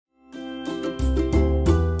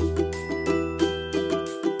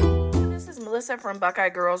Melissa from Buckeye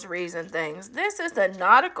Girls Reason Things. This is the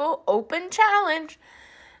Nautical Open Challenge.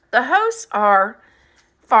 The hosts are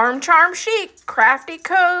Farm Charm Chic, Crafty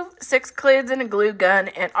Cove, 6 Clids and a Glue Gun,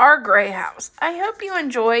 and our Gray House. I hope you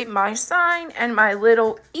enjoy my sign and my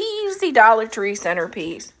little easy Dollar Tree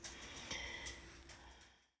centerpiece.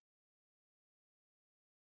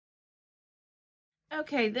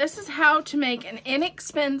 Okay, this is how to make an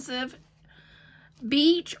inexpensive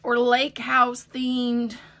beach or lake house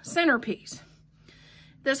themed centerpiece.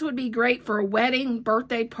 This would be great for a wedding,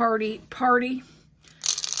 birthday party.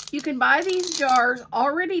 You can buy these jars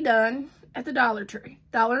already done at the Dollar Tree,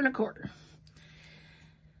 $1.25.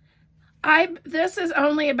 This is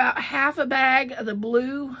only about half a bag of the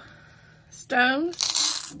blue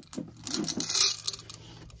stones.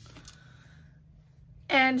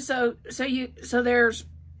 And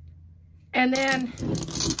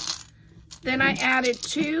then I added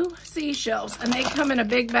 2 seashells, and they come in a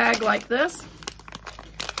big bag like this.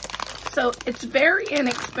 So it's very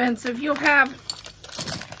inexpensive. You'll have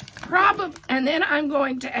and then I'm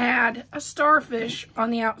going to add a starfish on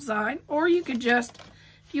the outside, or you could just,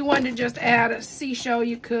 if you wanted to just add a seashell,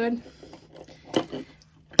 you could.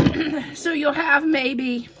 So you'll have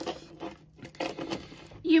you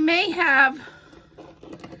may have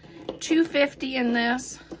 $2.50 in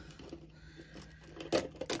this,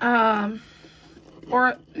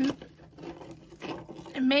 or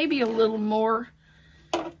maybe a little more,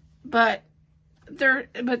 but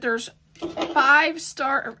there's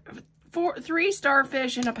 3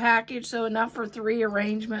 starfish in a package, so enough for 3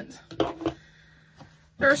 arrangements.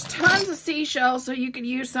 There's tons of seashells, so you could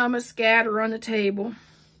use some as scatter on the table.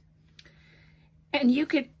 And you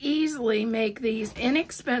could easily make these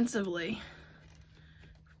inexpensively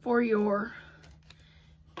for your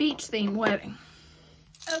beach theme wedding.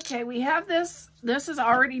 Okay, we have this. This is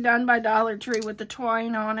already done by Dollar Tree with the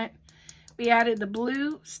twine on it. We added the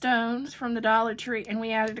blue stones from the Dollar Tree, and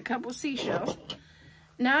we added a couple of seashells.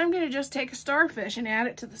 Now I'm going to just take a starfish and add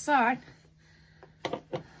it to the side.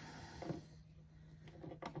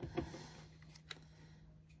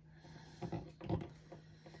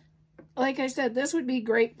 Like I said, this would be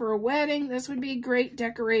great for a wedding. This would be great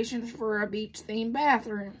decorations for a beach-themed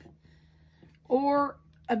bathroom or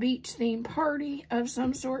a beach-themed party of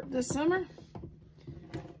some sort this summer.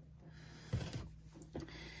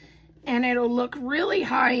 And it'll look really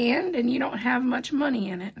high-end, and you don't have much money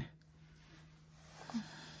in it.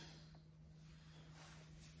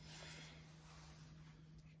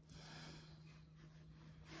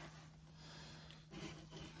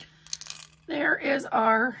 There is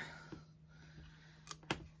our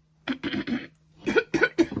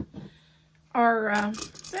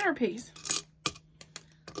centerpiece.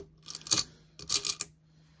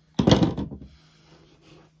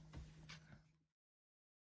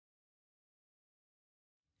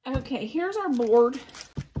 Okay, here's our board.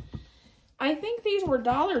 I think these were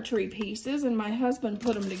Dollar Tree pieces, and my husband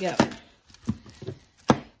put them together.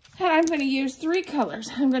 And I'm going to use 3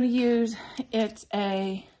 colors. I'm going to use, it's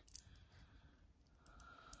a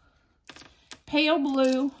pale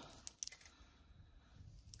blue.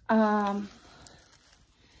 I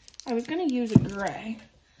was going to use a gray.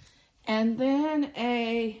 And then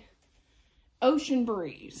a ocean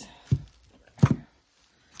breeze.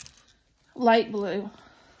 Light blue.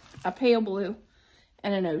 A pale blue,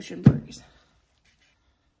 and an ocean breeze.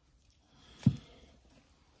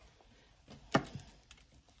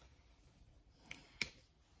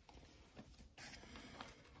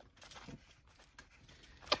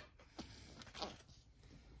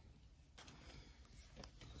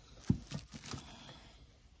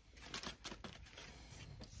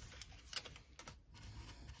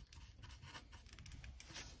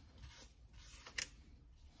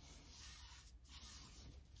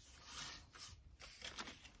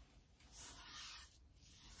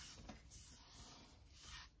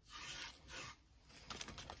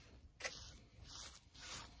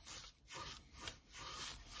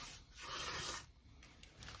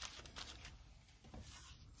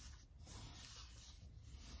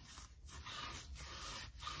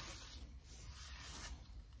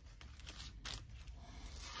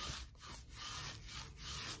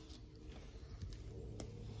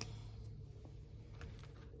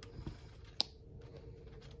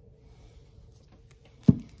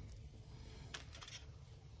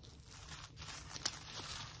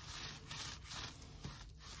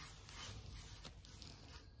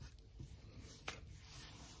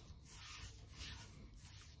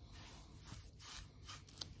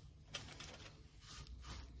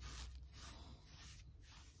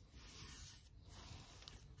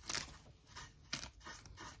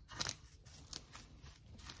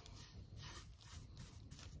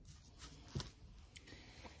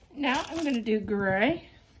 Now I'm going to do gray.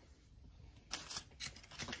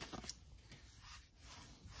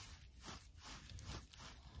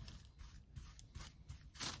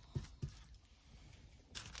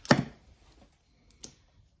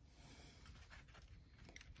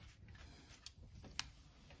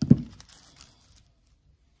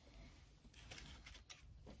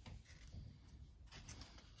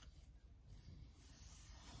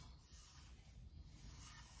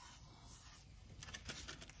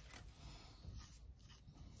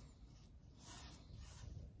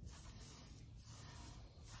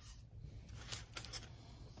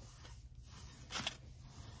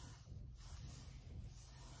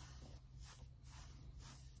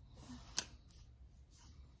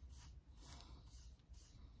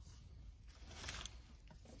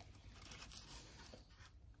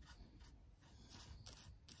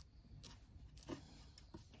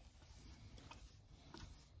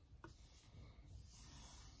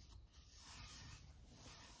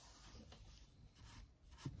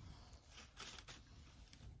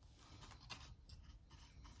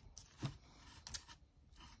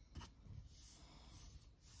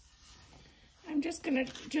 I'm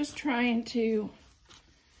just trying to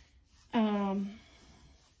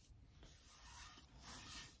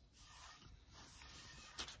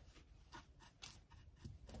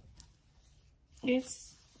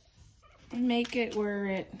make it where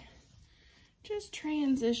it just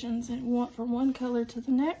transitions from one color to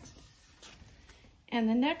the next. And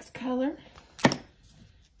the next color is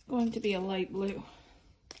going to be a light blue.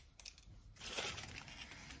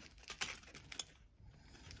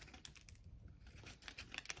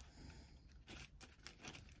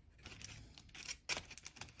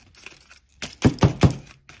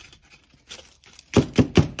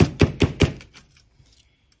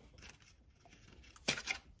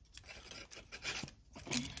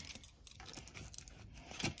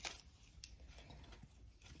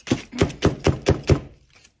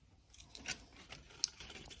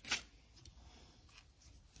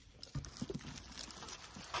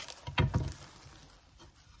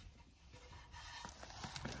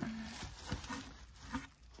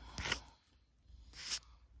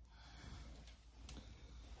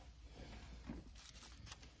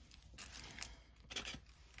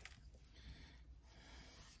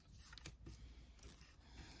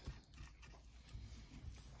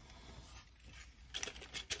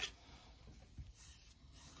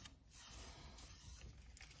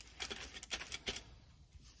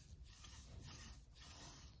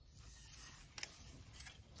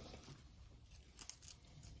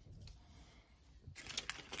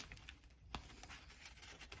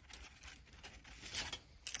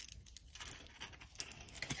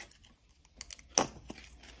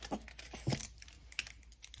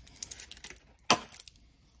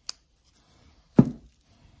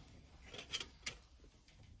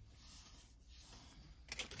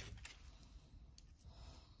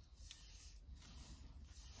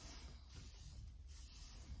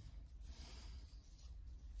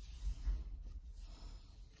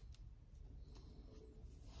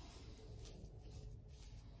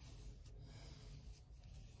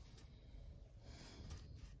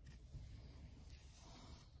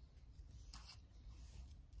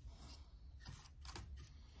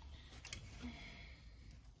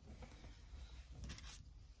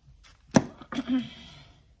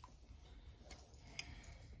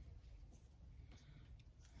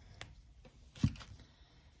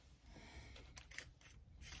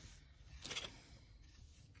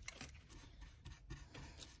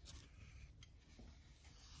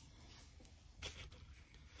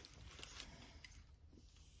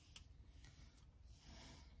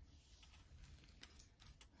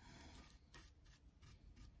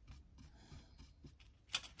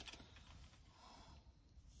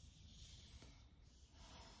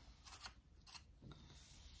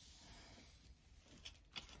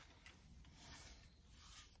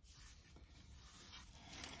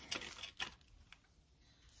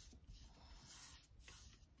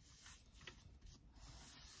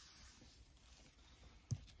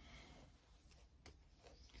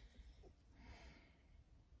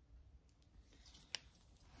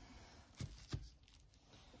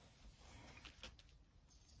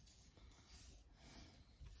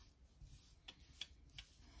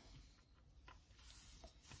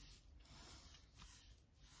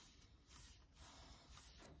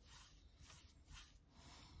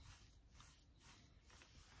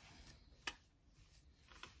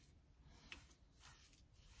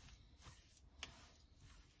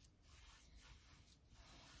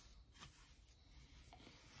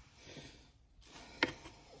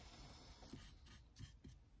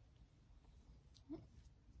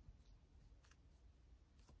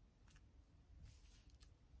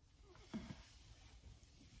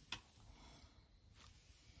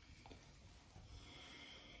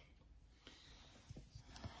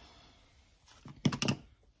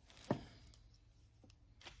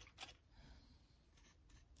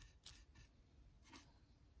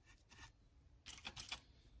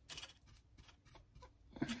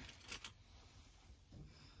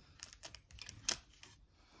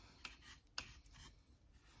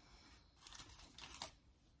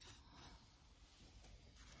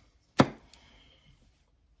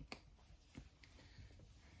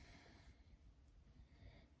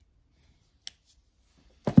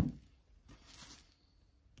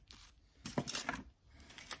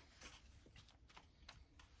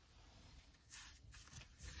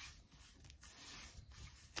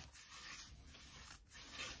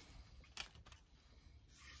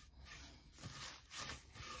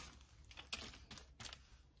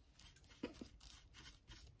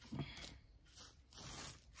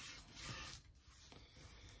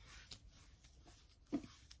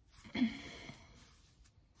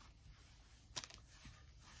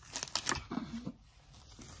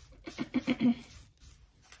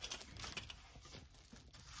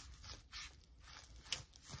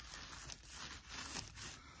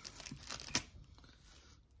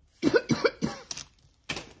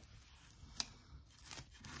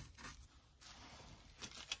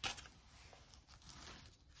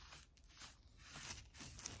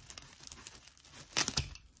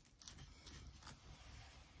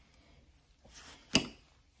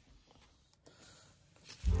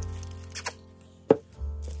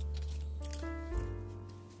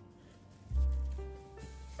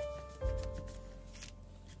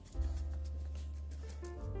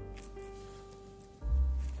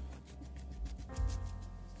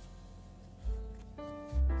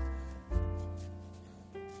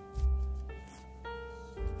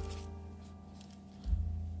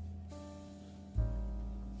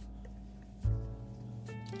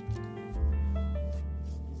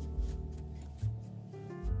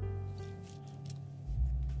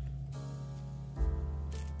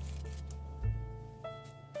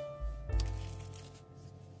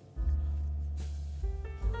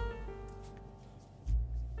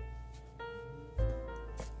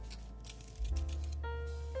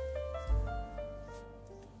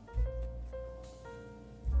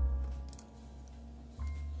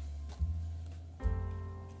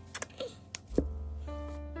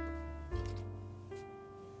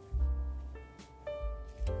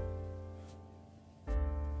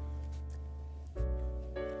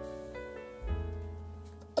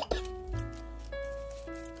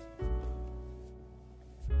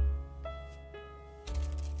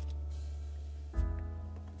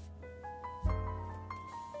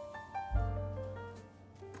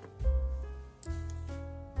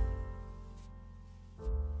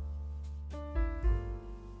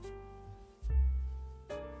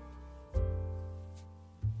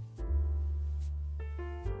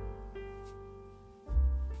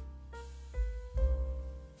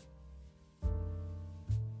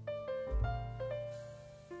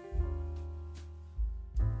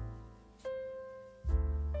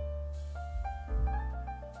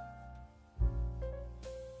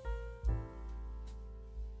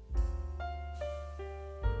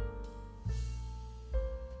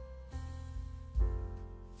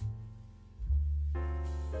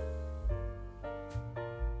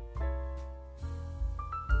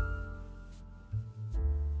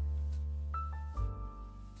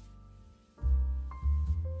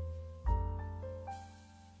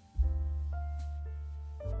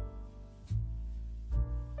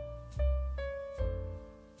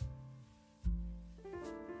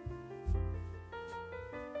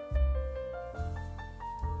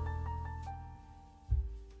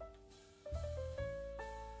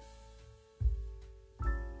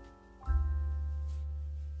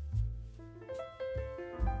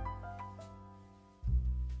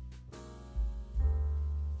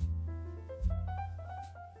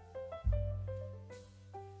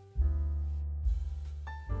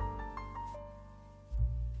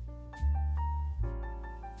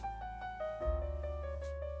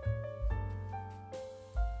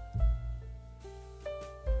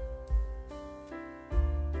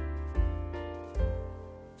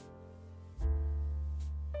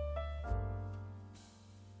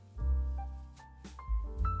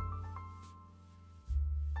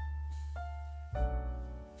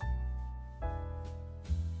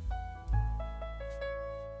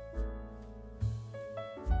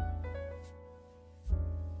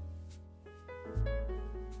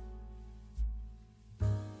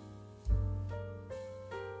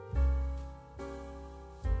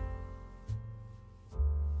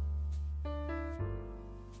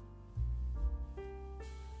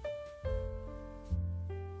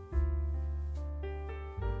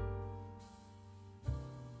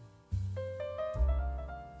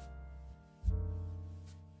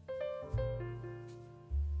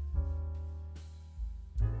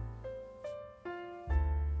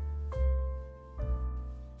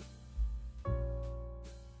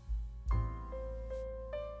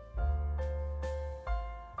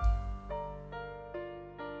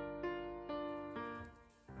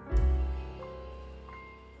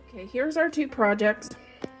 Okay, here's our two projects.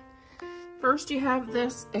 First you have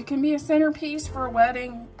this. It can be a centerpiece for a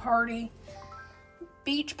wedding party,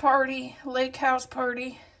 beach party, lake house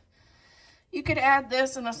party. You could add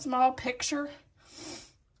this in a small picture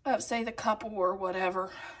of, say, the couple or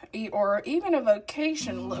whatever, or even a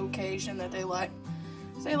vacation location that they like.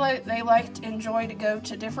 Say they like to enjoy to go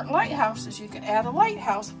to different lighthouses. You could add a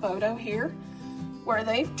lighthouse photo here where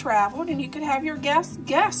they've traveled, and you could have your guests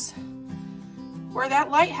guess where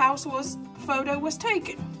that lighthouse photo was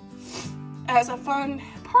taken as a fun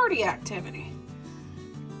party activity.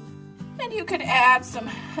 And you could add some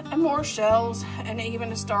more shells and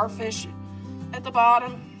even a starfish at the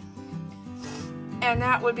bottom, and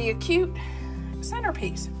that would be a cute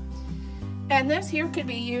centerpiece. And this here could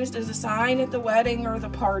be used as a sign at the wedding or the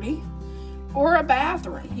party, or a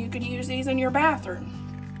bathroom. You could use these in your bathroom.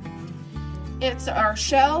 It's our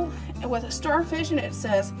shell with a starfish, and it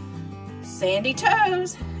says sandy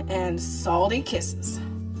toes and salty kisses.